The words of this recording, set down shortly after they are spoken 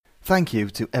thank you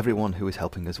to everyone who is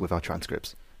helping us with our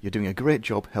transcripts. You're doing a great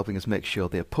job helping us make sure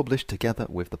they are published together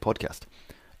with the podcast.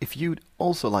 If you'd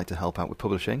also like to help out with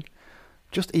publishing,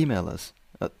 just email us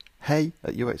at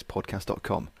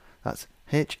hey@uxpodcast.com. That's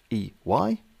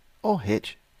H-E-Y or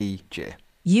H-E-J.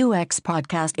 UX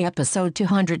Podcast episode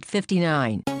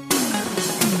 259.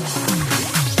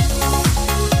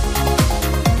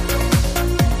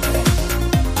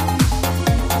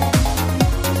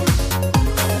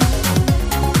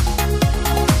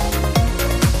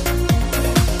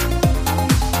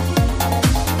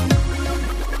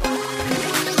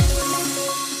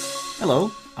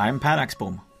 Hello, I'm Pat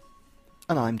Axbom.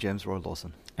 And I'm James Roy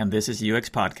Lawson. And this is UX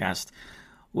Podcast.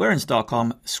 We're in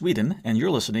Stockholm, Sweden, and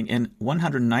you're listening in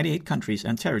 198 countries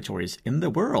and territories in the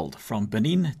world, from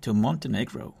Benin to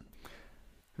Montenegro.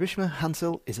 Rishma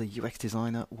Hansil is a UX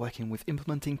designer working with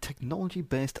implementing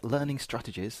technology-based learning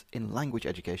strategies in language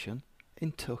education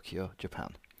in Tokyo,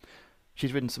 Japan.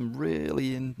 She's written some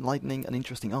really enlightening and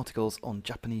interesting articles on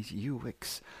Japanese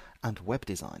UX and web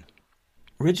design.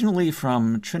 Originally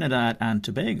from Trinidad and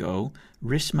Tobago,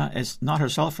 Rishma is not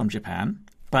herself from Japan,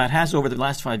 but has over the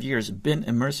last 5 years been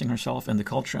immersing herself in the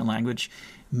culture and language,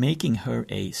 making her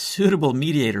a suitable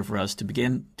mediator for us to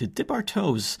begin to dip our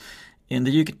toes in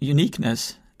the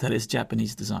uniqueness that is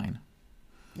Japanese design.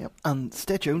 Yep, and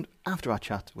stay tuned after our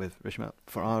chat with Rishma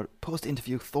for our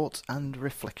post-interview thoughts and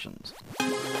reflections.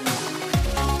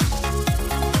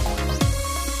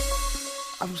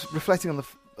 I was reflecting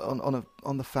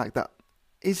on the fact that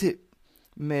is it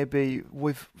maybe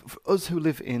with us who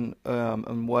live in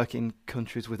and work in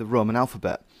countries with a Roman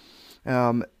alphabet,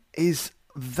 is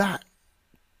that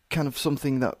kind of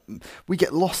something that we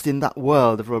get lost in that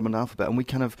world of Roman alphabet and we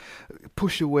kind of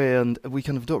push away and we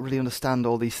kind of don't really understand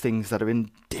all these things that are in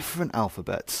different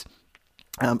alphabets.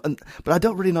 But I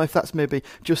don't really know if that's maybe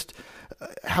just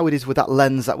how it is with that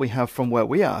lens that we have from where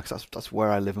we are, because that's where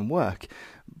I live and work.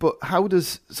 But how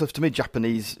does, so to me,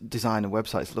 Japanese design and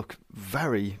websites look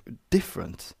very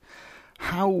different.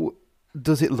 How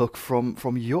does it look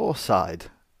from your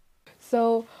side?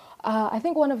 So I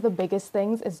think one of the biggest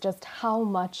things is just how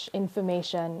much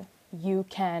information you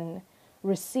can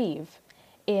receive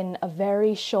in a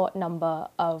very short number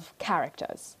of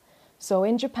characters. So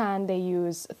in Japan, they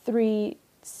use 3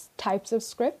 types of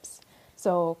scripts.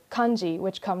 So kanji,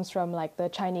 which comes from like the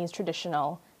Chinese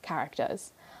traditional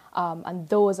characters. And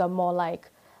those are more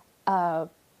like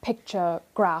picture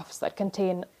graphs that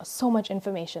contain so much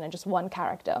information in just one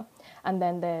character. And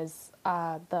then there's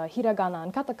the hiragana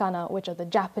and katakana, which are the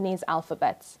Japanese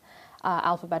alphabet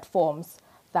forms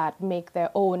that make their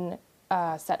own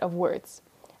set of words.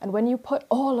 And when you put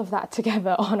all of that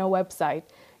together on a website,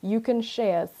 you can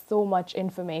share so much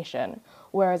information.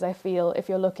 Whereas I feel if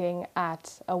you're looking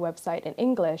at a website in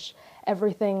English,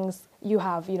 you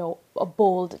have, a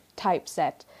bold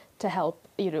typeset to help,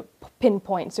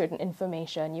 pinpoint certain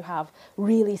information. You have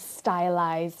really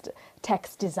stylized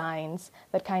text designs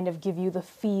that kind of give you the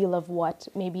feel of what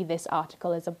maybe this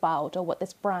article is about or what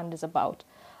this brand is about.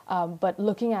 But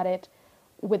looking at it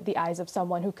with the eyes of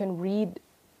someone who can read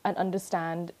and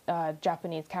understand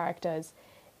Japanese characters,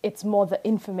 it's more the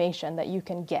information that you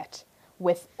can get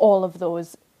with all of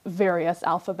those various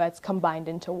alphabets combined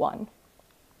into one.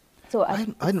 So I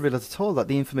hadn't realised at all that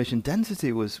the information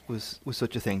density was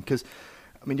such a thing. Because,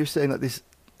 I mean, you're saying that these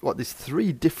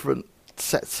 3 different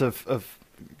sets of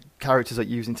characters that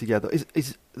you're using together.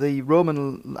 Is the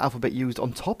Roman alphabet used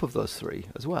on top of those 3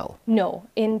 as well? No.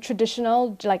 In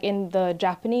traditional, like in the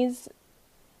Japanese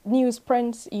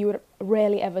newsprints, you would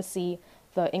rarely ever see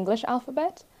the English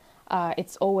alphabet.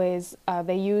 It's always,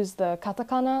 they use the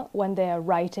katakana when they're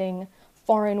writing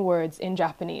foreign words in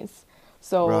Japanese.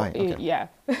 So, right, okay. Yeah.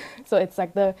 So it's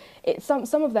like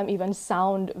some of them even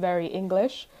sound very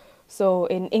English. So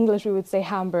in English, we would say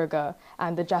hamburger,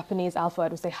 and the Japanese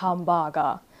alphabet would say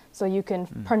hamburger. So you can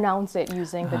pronounce it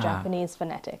using the Japanese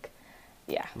phonetic.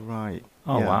 Yeah. Right.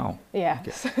 Oh, yeah. wow. Yeah.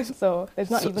 Okay. So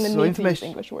there's not even a need to use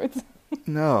English words.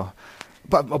 No.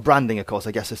 But branding, of course,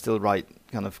 I guess, is still right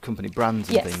kind of company brands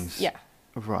and things. Yeah.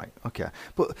 Right. Okay.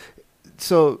 But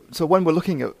so when we're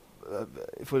looking at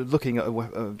if we're looking at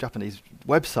a Japanese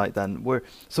website, then where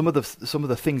some of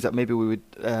the things that maybe we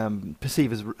would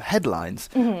perceive as headlines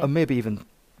are maybe even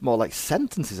more like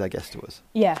sentences, I guess, to us.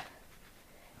 Yeah.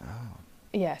 Oh.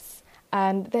 Yes,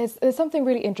 and there's something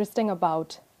really interesting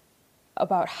about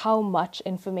how much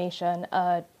information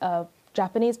a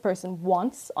Japanese person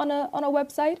wants on a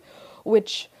website,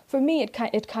 which for me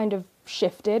it kind of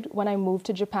shifted when I moved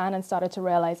to Japan and started to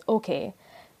realize, okay,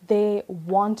 they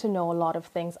want to know a lot of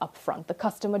things up front. The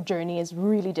customer journey is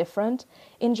really different.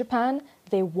 In Japan,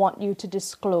 they want you to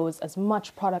disclose as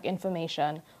much product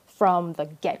information from the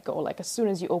get-go. Like as soon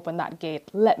as you open that gate,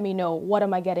 let me know, what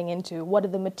am I getting into? What are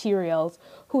the materials?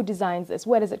 Who designs this?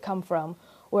 Where does it come from?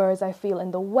 Whereas I feel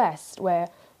in the West, we're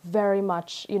very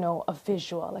much, a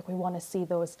visual. Like we want to see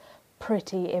those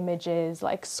pretty images,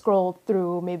 like scroll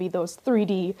through maybe those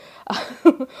 3D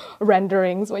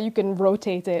renderings where you can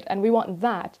rotate it. And we want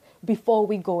that before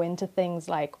we go into things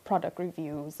like product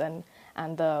reviews and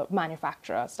the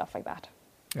manufacturer, stuff like that.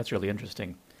 That's really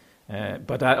interesting.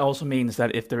 But that also means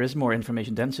that if there is more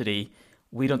information density,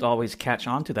 we don't always catch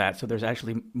on to that. So there's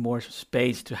actually more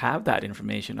space to have that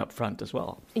information up front as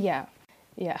well. Yeah.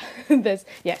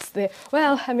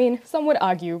 Some would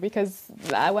argue, because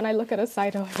when I look at a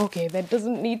site, I'm like, okay, there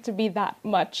doesn't need to be that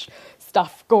much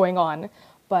stuff going on.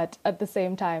 But at the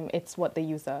same time, it's what the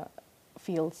user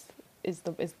feels is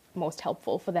most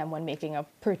helpful for them when making a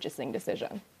purchasing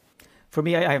decision. For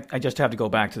me, I just have to go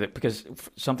back to that, because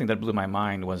something that blew my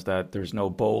mind was that there's no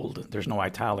bold, there's no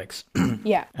italics.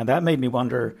 Yeah. And that made me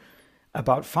wonder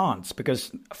about fonts,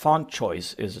 because font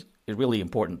choice is really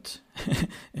important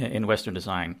in Western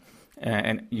design.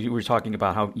 And you were talking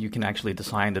about how you can actually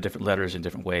design the different letters in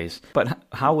different ways. But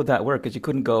how would that work? Because you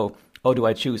couldn't go, do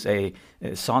I choose a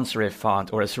sans serif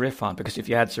font or a serif font? Because if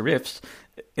you add serifs,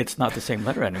 it's not the same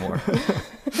letter anymore.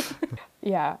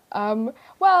 Yeah.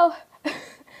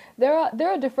 There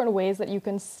are different ways that you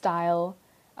can style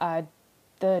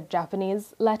the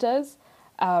Japanese letters.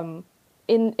 In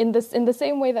the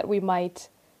same way that we might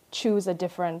choose a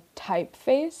different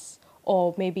typeface,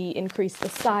 or maybe increase the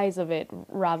size of it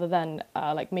rather than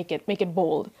make it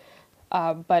bold.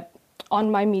 But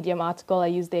on my Medium article, I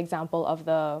use the example of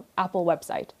the Apple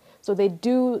website. So they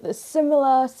do the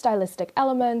similar stylistic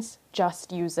elements,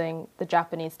 just using the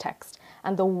Japanese text.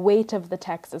 And the weight of the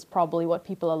text is probably what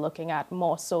people are looking at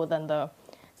more so than the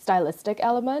stylistic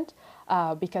element,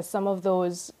 because some of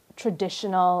those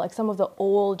traditional, like some of the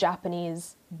old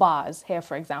Japanese bars here,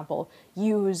 for example,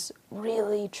 use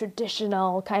really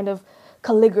traditional kind of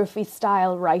calligraphy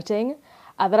style writing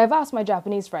that I've asked my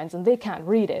Japanese friends, and they can't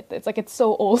read it. It's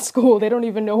so old school, they don't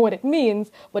even know what it means,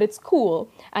 but it's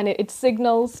cool, and it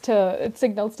signals to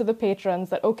the patrons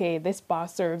that, okay, this bar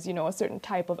serves a certain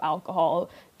type of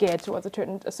alcohol geared towards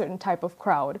a certain type of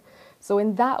crowd. So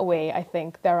in that way, I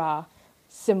think there are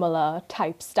similar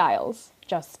type styles,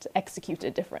 just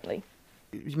executed differently.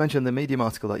 You mentioned the Medium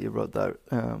article that you wrote there,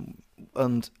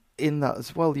 and in that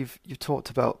as well, you've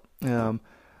talked about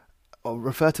or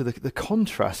refer to the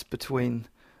contrast between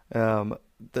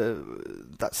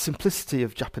that simplicity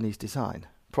of Japanese design,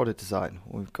 product design.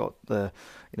 We've got the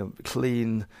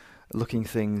clean looking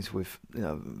things with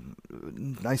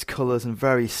nice colours and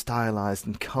very stylized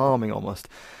and calming almost.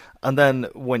 And then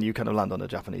when you kind of land on a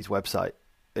Japanese website,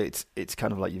 it's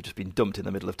kind of like you've just been dumped in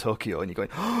the middle of Tokyo, and you're going,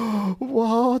 oh,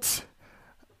 what?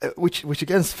 Which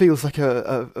again feels like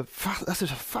that's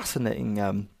just a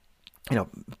fascinating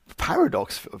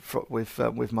paradox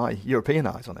with my European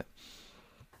eyes on it.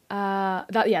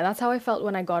 That's how I felt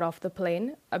when I got off the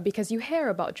plane, because you hear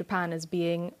about Japan as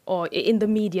being, or in the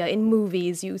media, in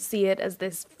movies, you see it as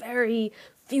this very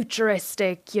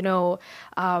futuristic,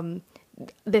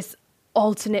 this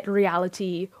alternate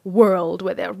reality world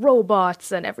where there are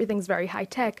robots and everything's very high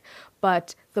tech.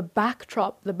 But the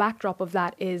backdrop of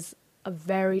that is a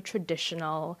very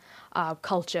traditional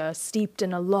culture, steeped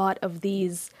in a lot of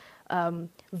these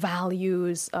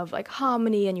values of like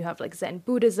harmony, and you have like Zen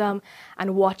Buddhism,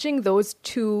 and watching those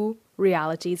two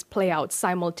realities play out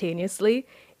simultaneously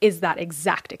is that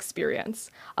exact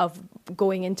experience of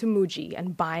going into Muji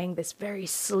and buying this very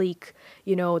sleek,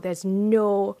 there's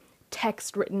no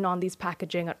text written on these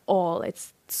packaging at all.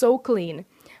 It's so clean,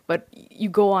 but you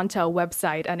go onto a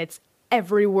website and it's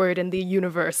every word in the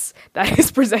universe that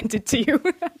is presented to you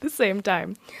at the same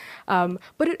time.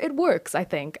 But it works, I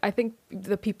think. I think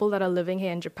the people that are living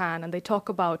here in Japan, and they talk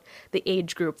about the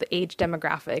age group, the age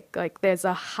demographic, like there's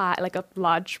a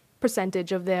large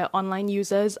percentage of their online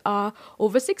users are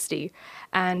over 60.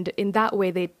 And in that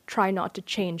way, they try not to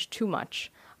change too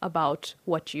much about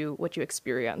what you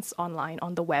experience online,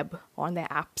 on the web, on their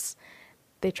apps.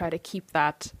 They try to keep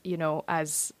that,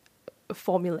 as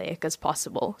formulaic as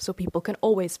possible, so people can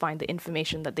always find the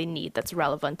information that they need that's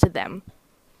relevant to them.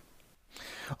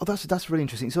 Oh, that's really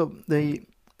interesting. So I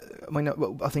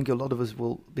think a lot of us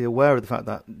will be aware of the fact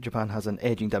that Japan has an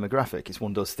aging demographic. It's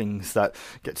one of those things that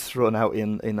gets thrown out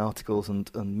in articles and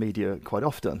media quite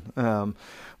often.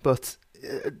 But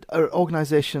are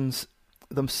organisations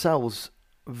themselves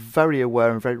very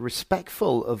aware and very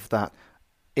respectful of that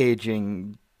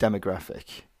aging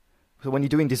demographic? So when you're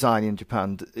doing design in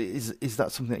Japan, is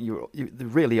that something that you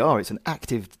really are? It's an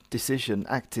active decision,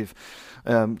 active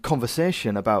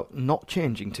conversation about not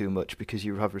changing too much because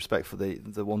you have respect for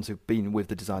the ones who've been with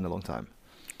the design a long time.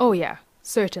 Oh yeah,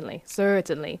 certainly.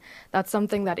 That's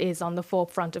something that is on the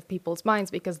forefront of people's minds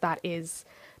because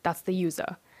that's the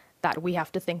user that we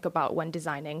have to think about when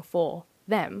designing for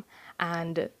them.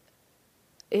 And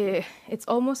it's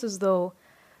almost as though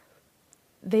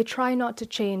they try not to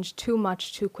change too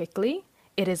much too quickly.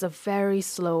 It is a very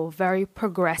slow, very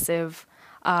progressive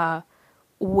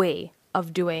way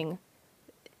of doing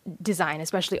design,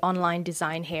 especially online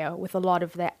design here, with a lot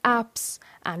of their apps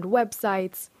and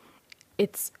websites.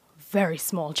 It's very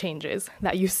small changes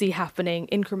that you see happening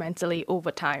incrementally over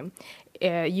time.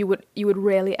 You would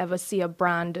rarely ever see a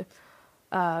brand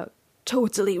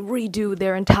totally redo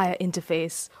their entire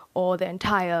interface or their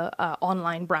entire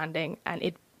online branding and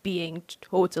it being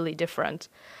totally different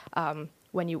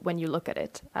when you look at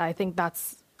it. I think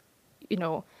that's,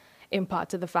 in part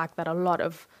to the fact that a lot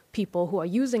of people who are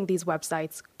using these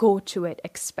websites go to it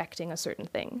expecting a certain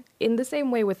thing. In the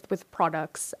same way with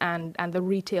products and the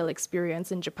retail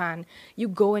experience in Japan, you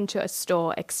go into a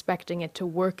store expecting it to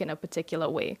work in a particular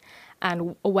way.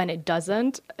 And when it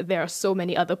doesn't, there are so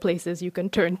many other places you can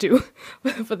turn to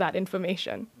for that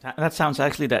information. That sounds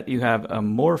actually that you have a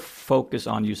more focus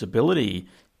on usability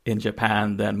in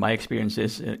Japan than my experience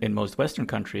is in most Western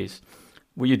countries,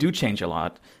 where you do change a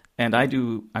lot. And I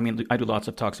do lots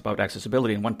of talks about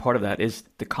accessibility, and one part of that is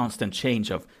the constant change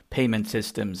of payment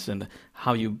systems and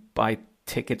how you buy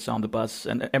tickets on the bus,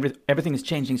 and everything is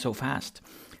changing so fast.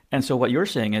 And so what you're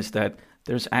saying is that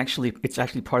it's actually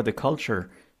part of the culture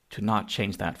to not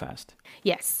change that fast.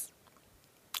 Yes.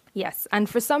 And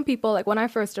for some people, like when I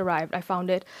first arrived, I found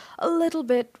it a little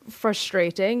bit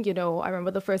frustrating. I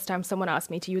remember the first time someone asked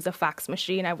me to use a fax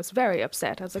machine, I was very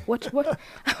upset. I was like, what?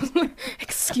 I was like,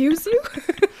 excuse you?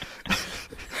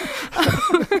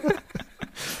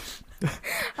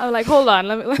 I'm like, hold on,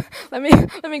 let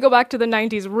me go back to the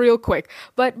 90s real quick.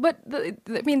 But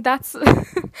that's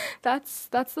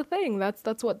that's the thing.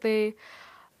 That's what they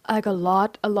like. A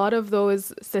lot of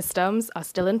those systems are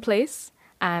still in place.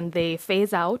 And they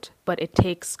phase out, but it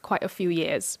takes quite a few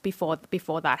years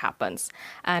before that happens.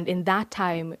 And in that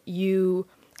time, you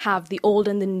have the old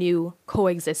and the new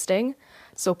coexisting.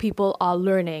 So people are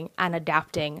learning and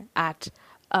adapting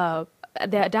they're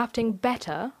adapting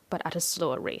better, but at a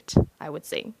slower rate, I would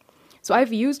say. So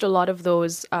I've used a lot of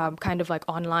those kind of like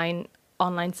online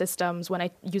systems. When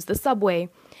I use the subway,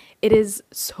 it is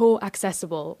so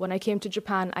accessible. When I came to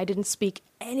Japan, I didn't speak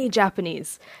any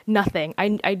Japanese, nothing.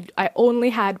 I only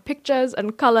had pictures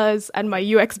and colors and my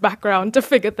UX background to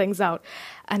figure things out.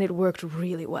 And it worked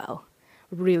really well,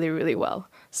 really, really well.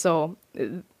 So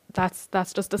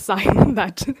that's just a sign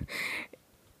that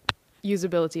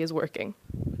usability is working.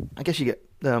 I guess you get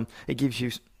it gives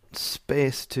you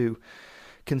space to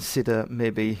consider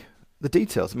maybe the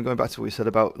details. I mean, going back to what you said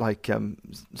about like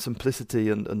simplicity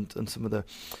and some of the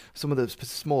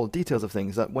small details of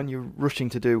things, that when you're rushing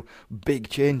to do big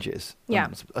changes,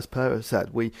 as Per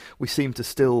said, we seem to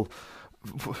still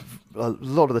a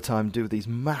lot of the time do these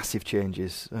massive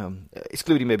changes,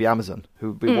 excluding maybe Amazon, who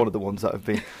would be one of the ones that have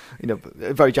been,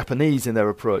 very Japanese in their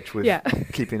approach with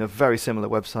keeping a very similar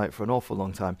website for an awful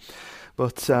long time.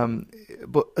 But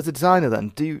as a designer, then,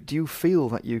 do you feel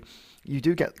that you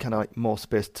do get kind of like more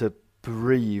space to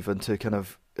breathe and to kind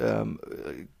of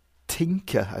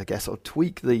tinker, I guess, or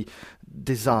tweak the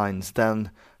designs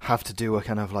than have to do a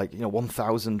kind of like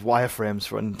 1,000 wireframes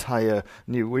for an entire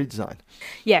new redesign?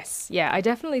 Yes, I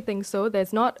definitely think so.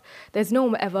 There's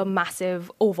no ever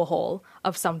massive overhaul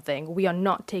of something. We are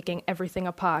not taking everything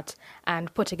apart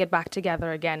and putting it back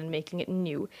together again and making it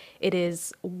new. It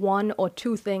is one or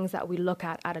two things that we look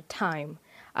at a time,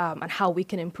 and how we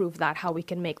can improve that, how we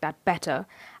can make that better.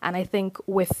 And I think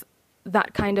with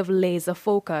that kind of laser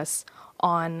focus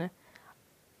on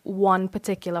one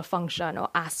particular function or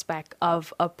aspect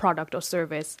of a product or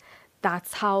service,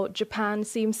 that's how Japan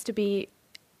seems to be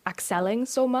excelling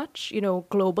so much,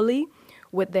 globally,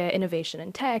 with their innovation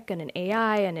in tech and in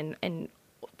AI and in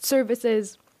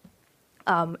services.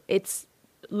 It's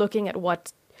looking at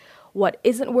what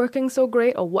isn't working so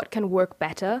great or what can work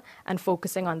better and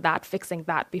focusing on that, fixing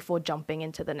that before jumping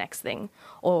into the next thing,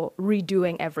 or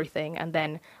redoing everything and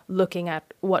then looking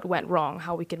at what went wrong,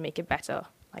 how we can make it better,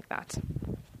 like that.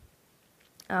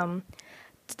 On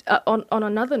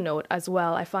another note as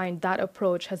well, I find that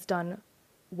approach has done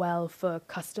well for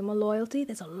customer loyalty.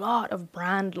 There's a lot of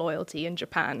brand loyalty in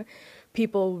Japan.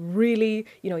 People really,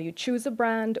 you choose a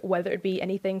brand, whether it be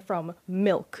anything from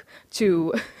milk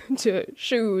to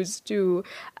shoes to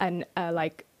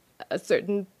a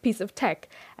certain piece of tech,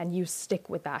 and you stick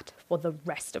with that for the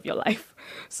rest of your life.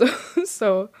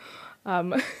 So,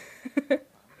 um,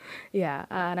 yeah,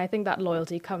 and I think that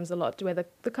loyalty comes a lot to where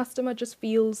the customer just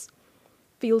feels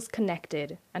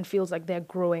connected and feels like they're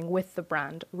growing with the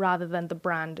brand rather than the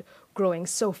brand growing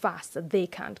so fast that they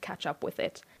can't catch up with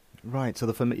it. Right. So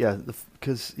the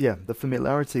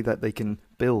familiarity that they can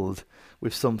build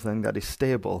with something that is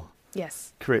stable,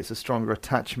 Yes, creates a stronger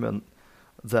attachment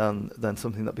than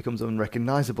something that becomes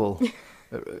unrecognizable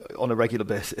on a regular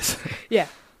basis. yeah,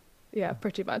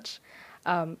 pretty much.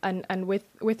 And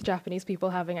with Japanese people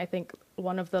having, I think,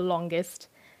 one of the longest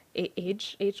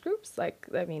age groups. Like,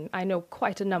 I mean, I know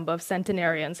quite a number of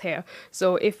centenarians here.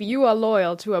 So if you are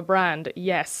loyal to a brand,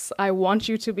 yes, I want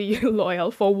you to be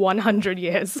loyal for 100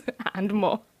 years and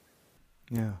more.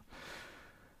 Yeah.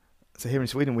 So here in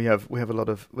Sweden, we have a lot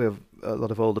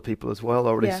of older people as well.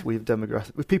 Or at least we have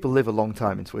demographic. People live a long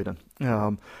time in Sweden,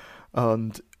 and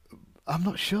I'm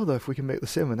not sure though if we can make the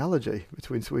same analogy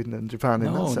between Sweden and Japan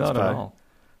in that sense. No, not at all.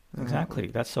 Exactly.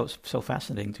 That's so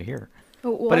fascinating to hear.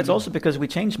 Well, but it's also because we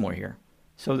change more here.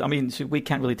 So, I mean, we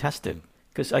can't really test it.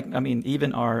 Because, I mean,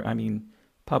 even our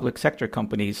public sector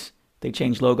companies, they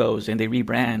change logos and they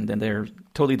rebrand and they're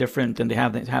totally different and they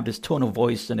have this tone of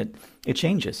voice and it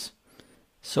changes.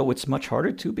 So it's much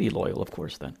harder to be loyal, of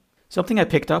course, then. Something I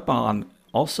picked up on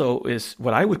also is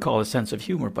what I would call a sense of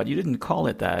humor, but you didn't call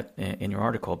it that in your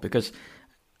article because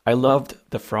I loved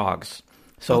the frogs.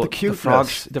 So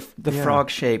the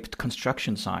frog-shaped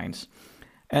construction signs.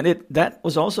 And that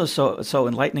was also so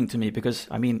enlightening to me because,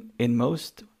 I mean, in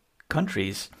most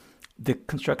countries, the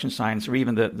construction signs or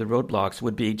even the roadblocks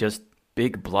would be just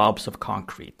big blobs of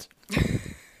concrete.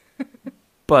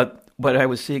 But what I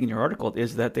was seeing in your article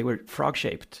is that they were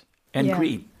frog-shaped and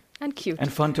green. And cute.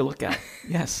 And fun to look at.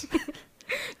 Yes.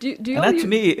 do and that to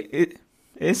me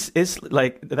is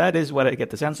like, that is what I get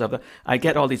the sense of. I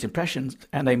get all these impressions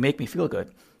and they make me feel good.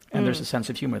 And there's a sense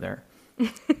of humor there.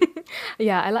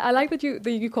 Yeah, I like that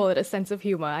you call it a sense of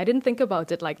humor. I didn't think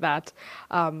about it like that,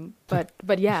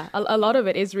 but yeah, a lot of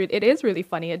it is really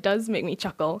funny. It does make me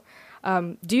chuckle.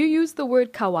 Do you use the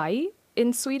word kawaii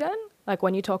in Sweden? Like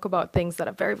when you talk about things that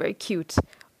are very, very cute,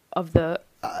 of the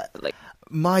like.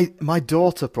 My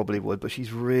daughter probably would, but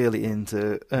she's really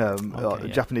into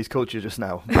Japanese culture just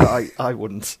now. But I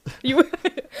wouldn't. You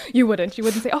wouldn't. You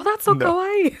wouldn't say, "Oh, that's so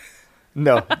kawaii."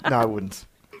 No, I wouldn't.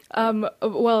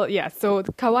 Well, yeah. So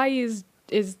kawaii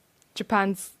is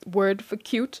Japan's word for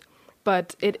cute,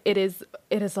 but it is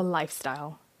a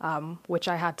lifestyle, which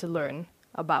I had to learn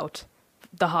about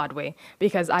the hard way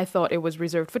because I thought it was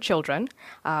reserved for children,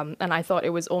 and I thought it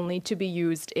was only to be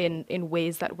used in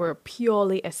ways that were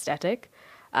purely aesthetic.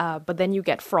 But then you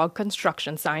get frog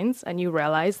construction signs, and you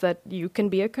realize that you can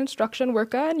be a construction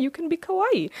worker and you can be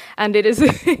kawaii, and it is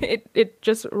it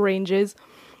just ranges.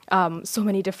 So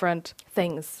many different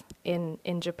things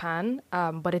in Japan,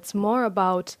 but it's more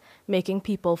about making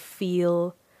people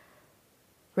feel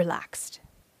relaxed,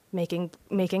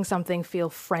 making something feel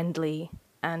friendly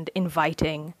and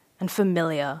inviting and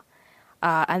familiar,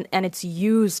 and it's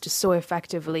used so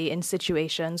effectively in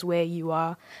situations where you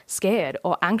are scared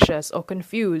or anxious or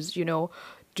confused.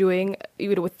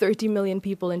 With 30 million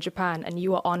people in Japan and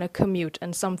you are on a commute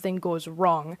and something goes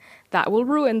wrong, that will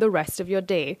ruin the rest of your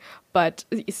day. But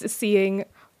seeing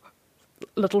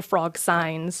little frog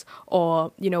signs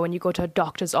or, when you go to a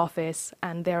doctor's office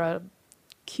and there are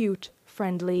cute,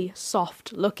 friendly,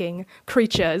 soft-looking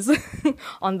creatures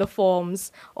on the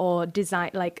forms or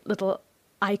design like little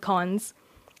icons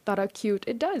that are cute,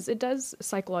 it does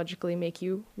psychologically make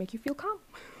you feel calm.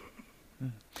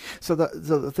 So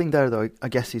the thing there, though, I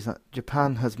guess, is that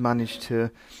Japan has managed to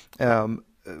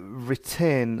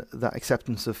retain that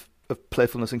acceptance of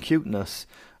playfulness and cuteness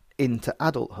into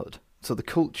adulthood. So the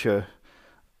culture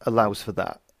allows for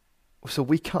that. So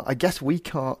we can't.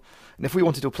 And if we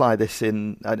wanted to apply this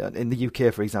in the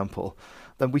UK, for example,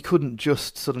 then we couldn't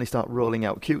just suddenly start rolling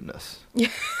out cuteness.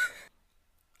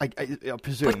 I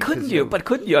presume. But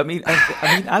couldn't you? I mean,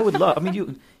 I would love. I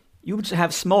mean, You would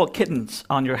have small kittens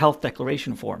on your health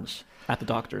declaration forms at the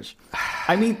doctors.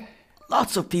 I mean,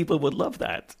 lots of people would love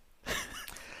that.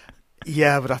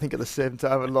 Yeah, but I think at the same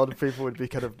time, a lot of people would be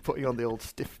kind of putting on the old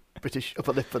stiff British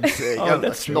upper lip and saying,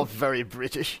 that's not very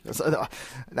British.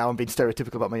 Now I'm being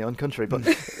stereotypical about my own country, but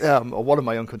or one of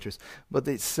my own countries. But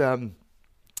it's,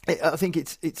 I think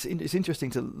it's interesting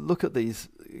to look at these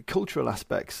cultural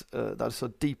aspects that are so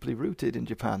deeply rooted in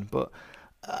Japan, but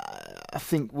I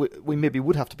think we maybe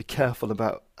would have to be careful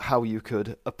about how you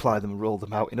could apply them and roll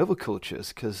them out in other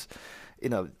cultures, because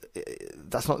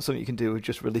that's not something you can do with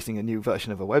just releasing a new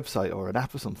version of a website or an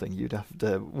app or something. You'd have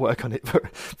to work on it for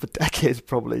decades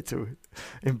probably to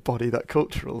embody that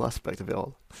cultural aspect of it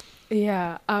all.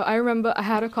 Yeah, I remember I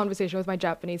had a conversation with my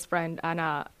Japanese friend, and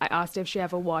I asked if she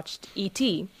ever watched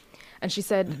E.T., and she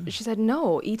said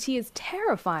no, E.T. is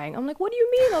terrifying. I'm like, what do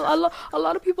you mean? A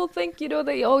lot of people think,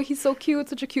 he's so cute,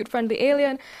 such a cute, friendly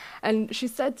alien. And she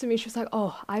said to me, she was like,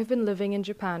 oh, I've been living in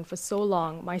Japan for so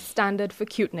long. My standard for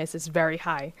cuteness is very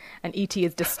high, and E.T.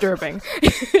 is disturbing.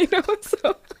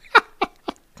 So.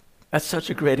 That's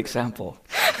such a great example.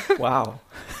 Wow.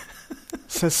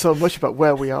 Says so much about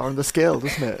where we are on the scale,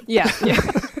 doesn't it? Yeah.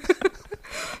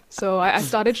 So I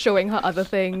started showing her other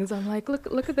things. I'm like,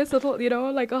 look at this little,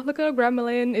 like, oh, look at a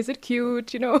gremlin. Is it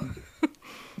cute?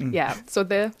 Yeah. So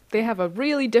they have a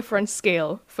really different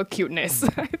scale for cuteness,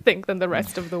 I think, than the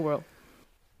rest of the world.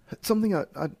 Something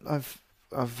I've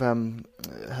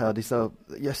heard is that,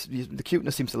 yes, the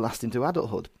cuteness seems to last into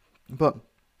adulthood, but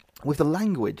with the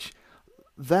language,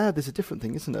 there's a different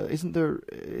thing, isn't there?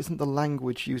 Isn't the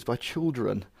language used by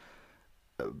children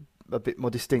a bit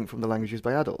more distinct from the language used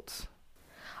by adults?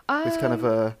 It's kind of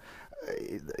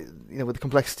with the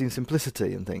complexity and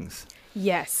simplicity and things.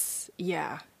 Yes,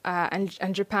 yeah. And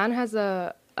Japan has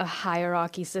a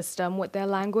hierarchy system with their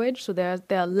language, so there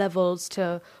are levels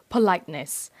to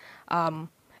politeness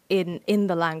in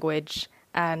the language.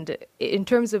 And in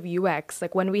terms of UX,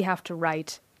 like when we have to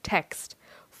write text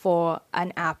for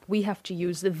an app, we have to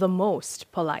use the most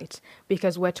polite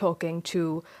because we're talking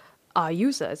to our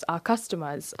users, our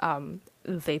customers.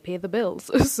 They pay the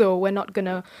bills, so we're not going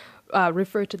to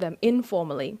refer to them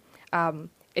informally.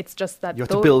 It's just that you have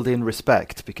to build in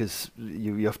respect because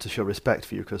you have to show respect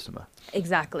for your customer.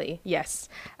 Exactly, yes.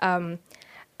 And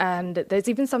there's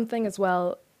even something as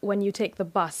well, when you take the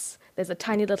bus, there's a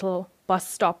tiny little bus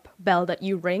stop bell that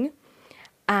you ring,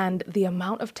 and the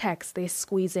amount of text they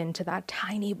squeeze into that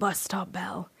tiny bus stop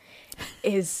bell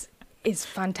is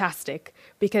fantastic,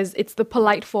 because it's the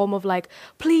polite form of like,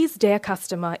 please, dear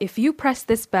customer, if you press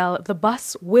this bell, the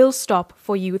bus will stop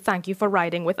for you. Thank you for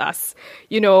riding with us.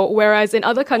 Whereas in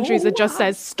other countries, it just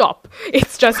says stop.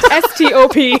 It's just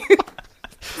STOP.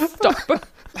 Stop.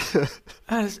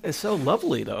 It's so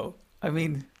lovely, though. I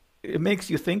mean, it makes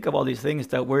you think of all these things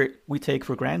that we take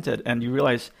for granted, and you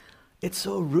realize it's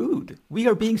so rude. We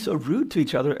are being so rude to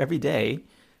each other every day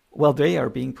while they are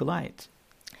being polite.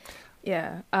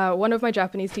 Yeah. One of my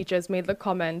Japanese teachers made the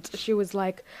comment. She was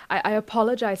like, I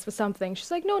apologize for something. She's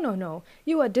like, no.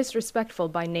 You are disrespectful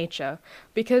by nature,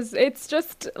 because it's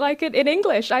just like in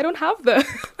English. I don't have the,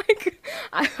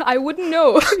 I wouldn't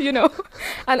know,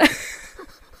 And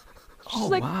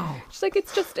wow. She's like,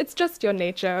 it's just your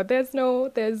nature. There's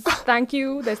thank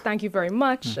you. There's thank you very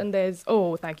much. And there's,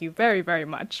 thank you very, very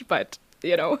much. But,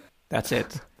 That's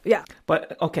it. Yeah.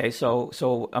 But, okay,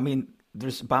 so I mean,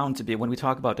 there's bound to be, when we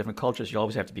talk about different cultures, you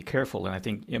always have to be careful. And I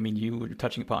think, you were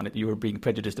touching upon it. You were being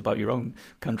prejudiced about your own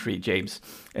country, James.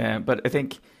 But I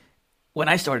think when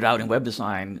I started out in web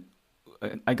design,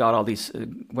 I got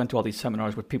went to all these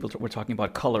seminars where people were talking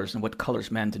about colors and what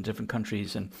colors meant in different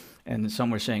countries. And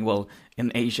some were saying, well,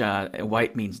 in Asia,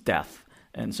 white means death.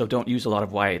 And so don't use a lot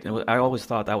of white. And I always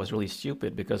thought that was really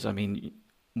stupid because,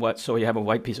 so you have a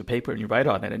white piece of paper and you write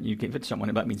on it and you give it to someone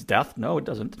and that means death? No, it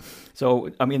doesn't. So,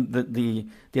 the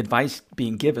advice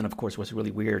being given, of course, was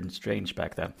really weird and strange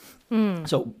back then.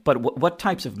 So, but what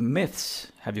types of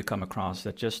myths have you come across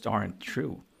that just aren't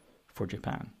true for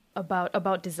Japan?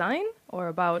 About design or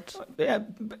about...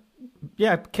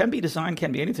 Yeah, can be design,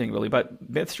 can be anything really, but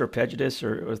myths or prejudice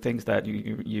or things that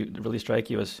you really strike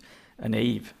you as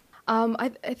naive. I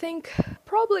think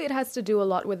probably it has to do a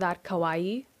lot with that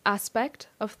kawaii aspect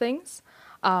of things.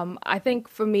 I think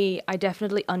for me, I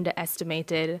definitely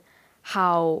underestimated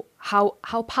how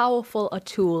powerful a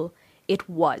tool it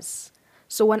was.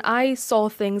 So when I saw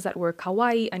things that were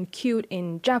kawaii and cute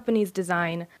in Japanese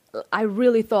design, I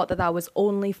really thought that was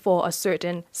only for a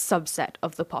certain subset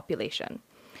of the population.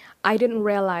 I didn't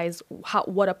realize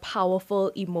what a powerful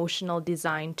emotional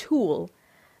design tool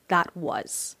that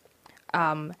was.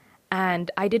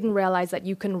 And I didn't realize that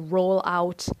you can roll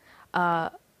out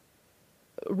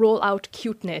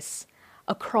cuteness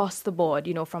across the board,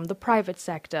 from the private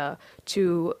sector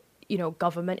to,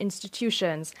 government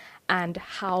institutions, and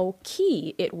how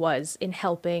key it was in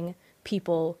helping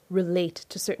people relate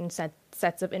to certain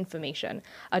sets of information.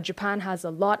 Japan has a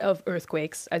lot of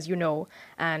earthquakes, as you know,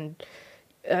 and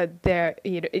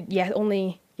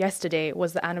only yesterday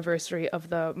was the anniversary of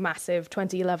the massive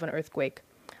 2011 earthquake.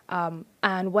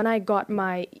 And when I got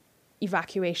my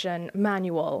evacuation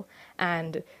manual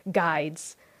and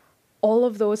guides, all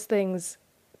of those things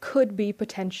could be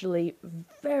potentially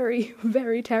very,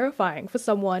 very terrifying for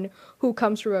someone who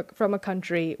comes from a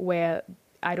country where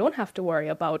I don't have to worry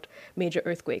about major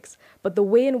earthquakes. But the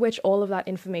way in which all of that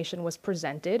information was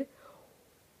presented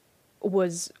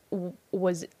was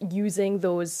using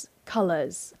those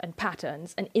colors and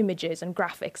patterns and images and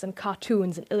graphics and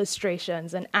cartoons and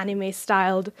illustrations and anime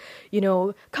styled,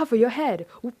 cover your head,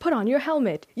 put on your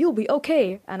helmet, you'll be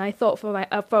okay. And I thought for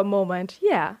a moment,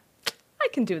 yeah, I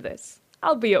can do this.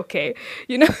 I'll be okay.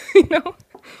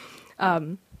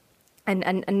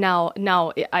 And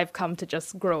now I've come to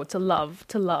just grow to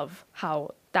love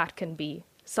how that can be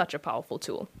such a powerful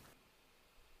tool.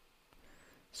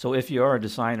 So if you're a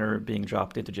designer being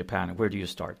dropped into Japan, where do you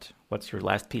start? What's your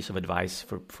last piece of advice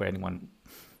for anyone?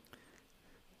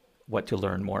 What to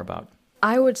learn more about?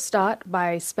 I would start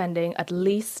by spending at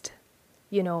least,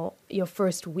 your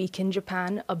first week in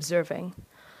Japan observing.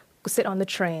 Sit on the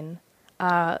train,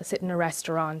 sit in a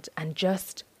restaurant, and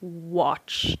just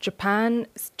watch. Japan,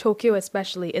 Tokyo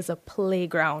especially, is a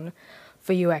playground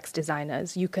for UX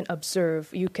designers. You can observe,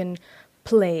 you can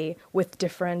play with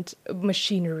different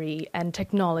machinery and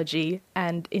technology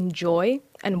and enjoy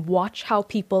and watch how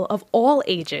people of all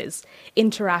ages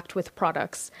interact with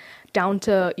products, down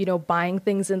to, buying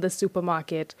things in the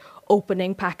supermarket,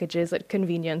 opening packages at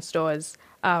convenience stores.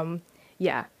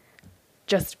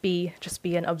 Just be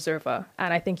an observer.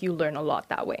 And I think you learn a lot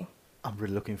that way. I'm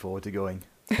really looking forward to going.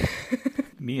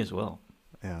 Me as well.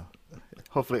 Yeah.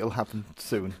 Hopefully it'll happen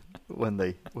soon.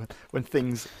 When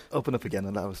things open up again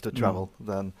and allow us to travel,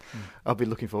 then I'll be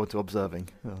looking forward to observing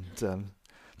and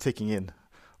taking in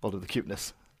all of the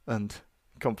cuteness and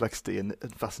complexity and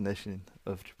fascination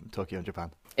of Tokyo and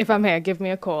Japan. If I'm here, give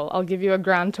me a call. I'll give you a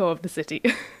grand tour of the city.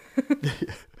 We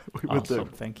will do.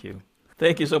 Thank you.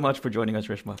 Thank you so much for joining us,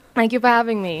 Rishma. Thank you for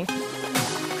having me.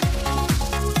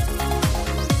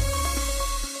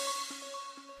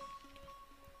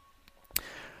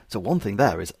 So one thing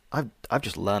there is I've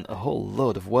just learnt a whole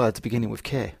load of words beginning with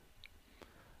K.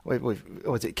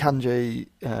 Was it kanji,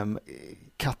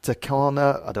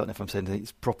 katakana? I don't know if I'm saying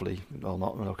these properly or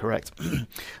not, or correct.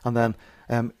 And then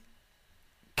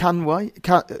kanwai.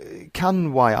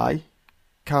 Kanwai.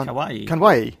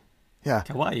 Yeah.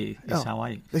 Kawaii is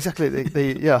Hawaii. Exactly.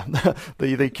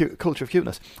 The culture of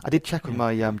cuteness. I did check with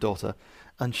my daughter,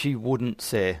 and she wouldn't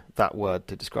say that word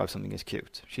to describe something as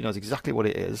cute. She knows exactly what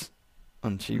it is.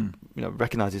 And she,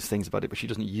 recognizes things about it, but she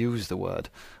doesn't use the word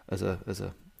as a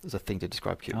thing to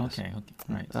describe cuteness. Okay,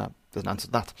 right. Doesn't answer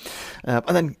that.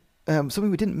 And then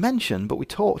something we didn't mention, but we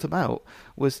talked about,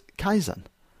 was Kaizen.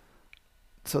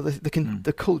 So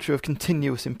the culture of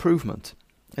continuous improvement,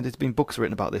 and there's been books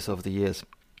written about this over the years,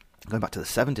 going back to the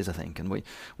 70s, I think, and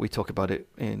we talk about it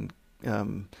in.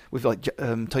 With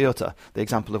Toyota, the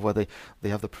example of where they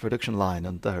have the production line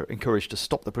and they're encouraged to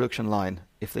stop the production line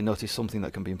if they notice something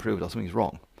that can be improved or something's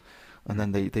wrong, and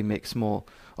then they make small.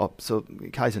 So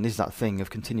Kaizen is that thing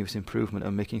of continuous improvement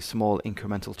and making small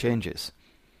incremental changes,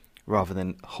 rather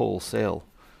than wholesale,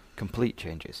 complete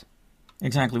changes.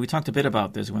 Exactly. We talked a bit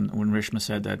about this when Rishma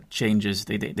said that changes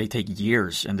they take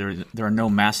years and there are no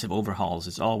massive overhauls.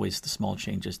 It's always the small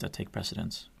changes that take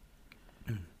precedence.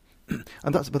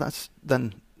 And that's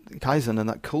then Kaizen and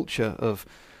that culture of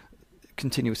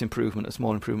continuous improvement and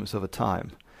small improvements over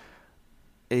time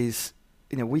is,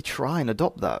 we try and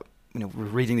adopt that. We're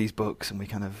reading these books and we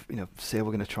kind of, say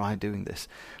we're going to try doing this.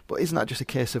 But isn't that just a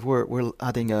case of we're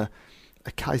adding a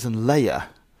Kaizen layer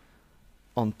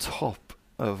on top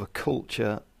of a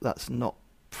culture that's not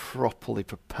properly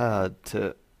prepared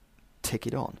to take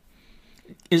it on?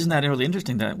 Isn't that really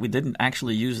interesting that we didn't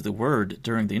actually use the word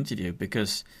during the interview,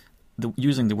 because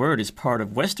using the word is part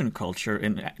of Western culture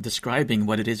in describing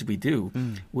what it is we do,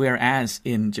 whereas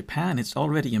in Japan it's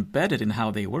already embedded in how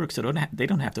they work, so they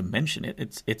don't have to mention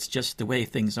it. It's just the way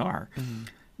things are,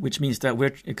 which means that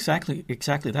we're exactly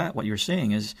that. What you're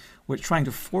saying is we're trying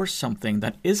to force something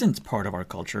that isn't part of our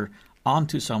culture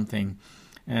onto something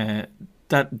that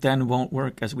then won't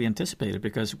work as we anticipated,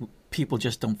 because people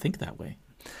just don't think that way.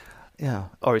 Yeah,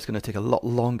 or it's going to take a lot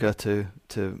longer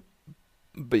to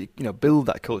build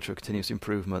that culture of continuous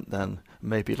improvement than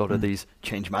maybe a lot of these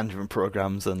change management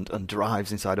programs and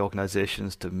drives inside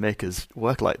organizations to make us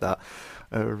work like that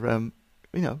are,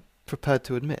 prepared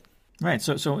to admit. Right.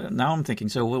 So now I'm thinking,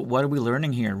 so what are we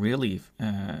learning here really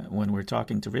when we're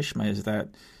talking to Rishma is that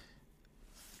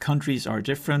countries are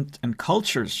different and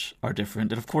cultures are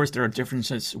different. And of course, there are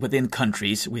differences within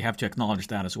countries. We have to acknowledge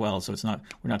that as well. So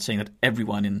we're not saying that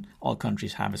everyone in all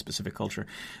countries have a specific culture.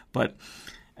 But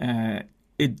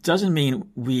it doesn't mean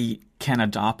we can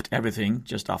adopt everything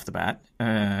just off the bat.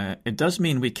 It does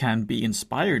mean we can be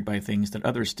inspired by things that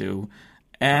others do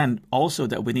And also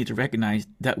that we need to recognize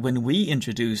that when we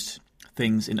introduce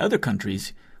things in other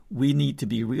countries, we need to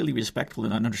be really respectful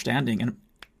and understanding. And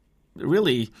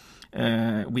really,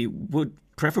 we would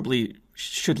preferably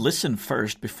should listen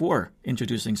first before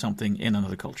introducing something in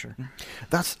another culture.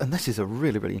 And this is a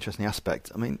really, really interesting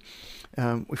aspect. I mean,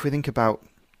 if we think about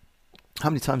how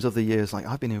many times over the years, like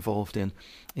I've been involved in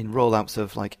rollouts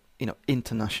of like,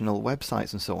 international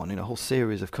websites and so on, a whole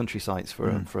series of country sites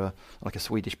for a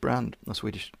Swedish brand, a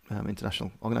Swedish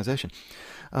international organization.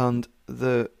 And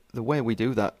the way we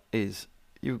do that is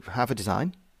you have a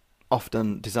design,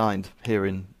 often designed here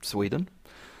in Sweden,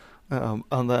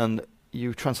 and then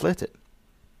you translate it.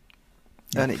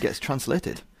 And it gets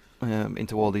translated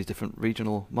into all these different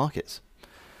regional markets.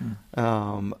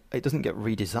 It doesn't get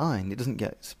redesigned. It doesn't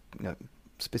get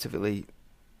specifically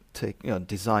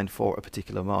designed for a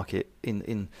particular market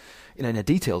in a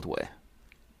detailed way.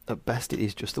 At best, it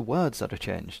is just the words that are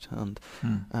changed. And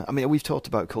I mean, we've talked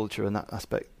about culture and that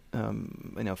aspect,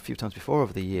 a few times before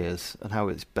over the years, and how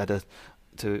it's better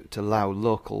to allow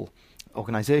local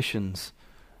organisations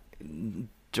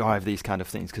drive these kind of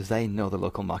things because they know the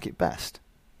local market best,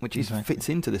 which fits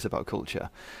into this about culture.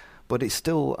 But it's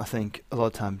still, I think, a lot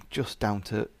of time just down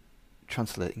to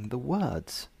translating the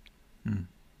words.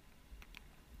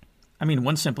 I mean,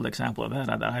 one simple example of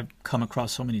that I've come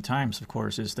across so many times, of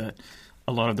course, is that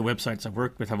a lot of the websites I've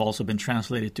worked with have also been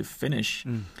translated to Finnish.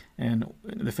 And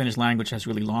the Finnish language has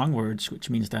really long words, which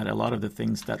means that a lot of the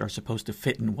things that are supposed to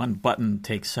fit in one button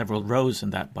take several rows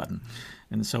in that button.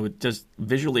 And so it just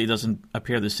visually doesn't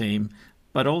appear the same,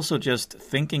 but also just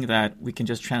thinking that we can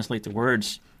just translate the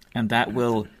words and that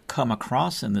will come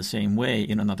across in the same way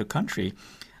in another country.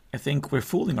 I think we're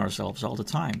fooling ourselves all the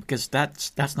time because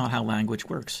that's not how language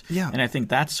works. Yeah. And I think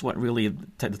that's what really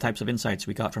the types of insights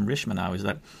we got from Rishma now is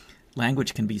that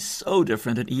language can be so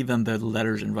different and even the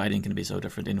letters in writing can be so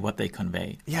different in what they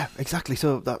convey. Yeah, exactly.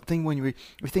 So that thing when we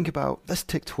think about, let's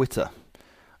take Twitter.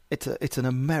 It's an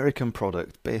American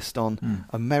product based on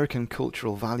American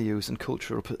cultural values and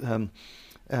cultural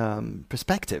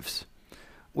perspectives,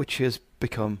 which has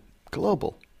become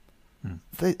global.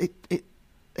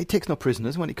 It takes no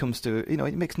prisoners when it comes to,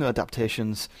 it makes no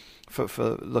adaptations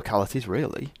for localities,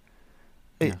 really.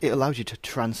 It allows you to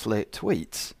translate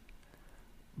tweets.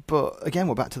 But again,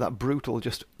 we're back to that brutal,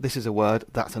 just this is a word,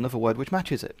 that's another word which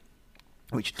matches it,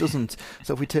 which doesn't.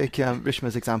 So if we take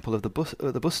Rishma's example of the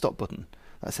bus stop button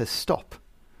that says stop,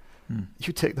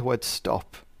 you take the word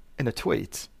stop in a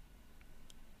tweet.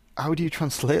 How do you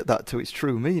translate that to its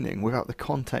true meaning without the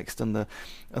context and the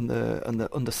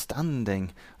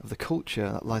understanding of the culture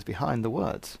that lies behind the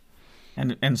words?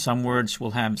 And some words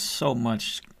will have so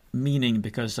much meaning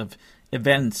because of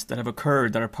events that have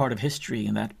occurred that are part of history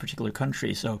in that particular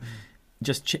country. So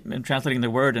just translating the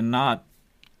word and not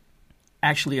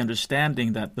actually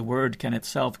understanding that the word can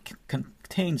itself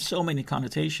contain so many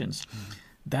connotations,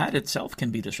 that itself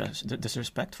can be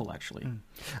disrespectful, actually.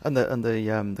 And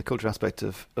the cultural aspect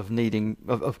of needing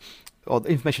or the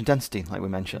information density, like we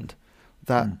mentioned,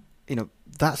 that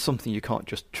that's something you can't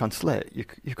just translate.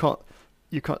 You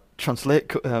can't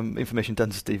translate information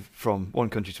density from one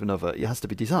country to another. It has to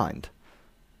be designed,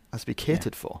 has to be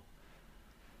catered for.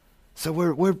 So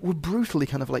we're brutally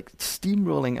kind of like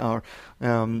steamrolling our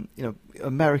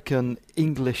American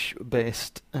English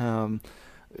based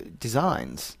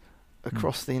designs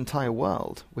across the entire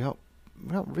world. We're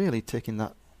not really taking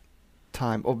that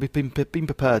time or being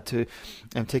prepared to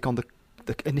take on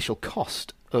the initial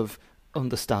cost of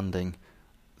understanding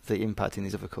the impact in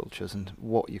these other cultures and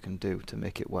what you can do to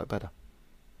make it work better.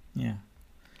 Yeah.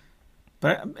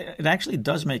 But it actually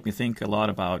does make me think a lot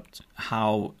about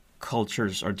how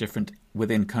cultures are different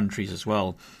within countries as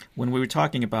well. When we were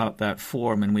talking about that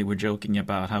form and we were joking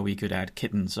about how we could add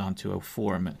kittens onto a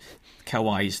form,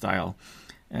 kawaii style,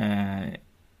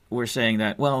 we're saying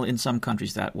that, well, in some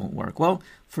countries that won't work. Well,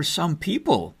 for some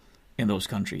people in those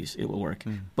countries it will work.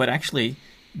 But actually,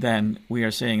 then we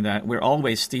are saying that we're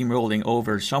always steamrolling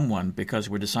over someone because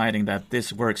we're deciding that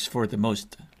this works for the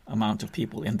most amount of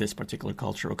people in this particular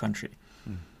culture or country.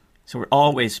 So we're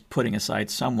always putting aside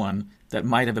someone that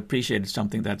might have appreciated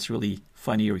something that's really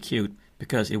funny or cute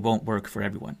because it won't work for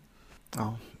everyone.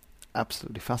 Oh,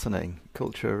 absolutely fascinating.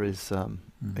 Culture is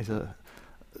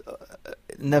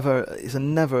never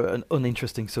an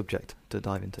uninteresting subject to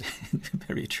dive into.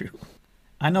 Very true.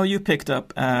 I know you picked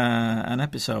up an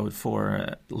episode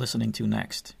for listening to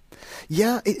next.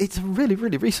 Yeah, it's a really,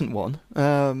 really recent one.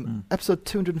 Episode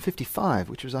 255,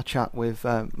 which was our chat with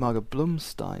Margot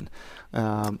Blumstein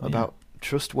about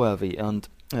trustworthy and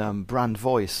brand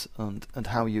voice and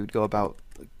how you'd go about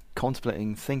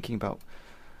contemplating, thinking about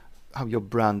your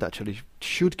brand actually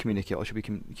should communicate, or should be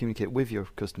communicate with your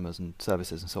customers and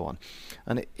services and so on.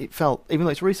 And it felt, even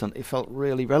though it's recent, it felt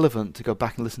really relevant to go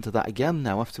back and listen to that again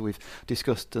now after we've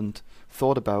discussed and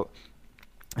thought about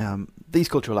these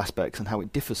cultural aspects and how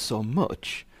it differs so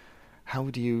much. How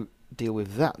do you deal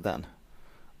with that then,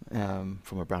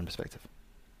 from a brand perspective?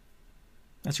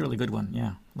 That's a really good one.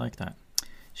 Yeah, like that.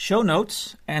 Show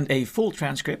notes and a full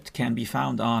transcript can be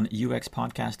found on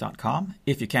uxpodcast.com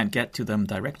if you can't get to them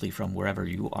directly from wherever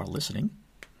you are listening.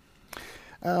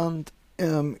 And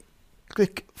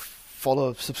click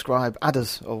follow, subscribe, add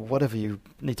us, or whatever you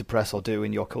need to press or do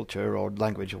in your culture or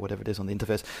language or whatever it is on the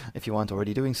interface if you aren't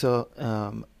already doing so.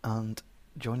 And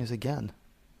join us again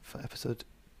for episode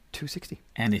 260.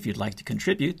 And if you'd like to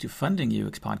contribute to funding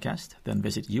UX Podcast, then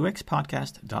visit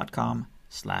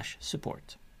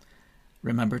uxpodcast.com/support.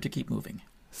 Remember to keep moving.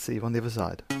 See you on the other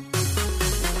side.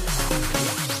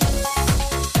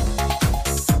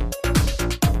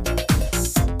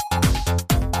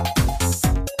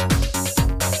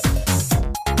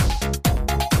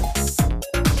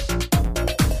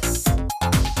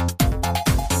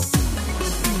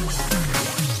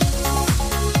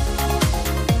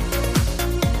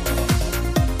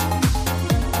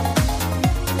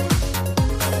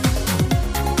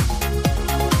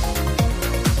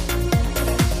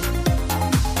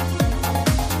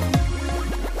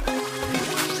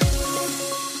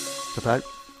 About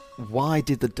why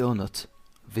did the donut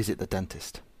visit the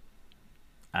dentist?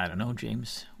 I don't know,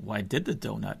 James. Why did the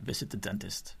donut visit the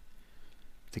dentist?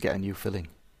 To get a new filling.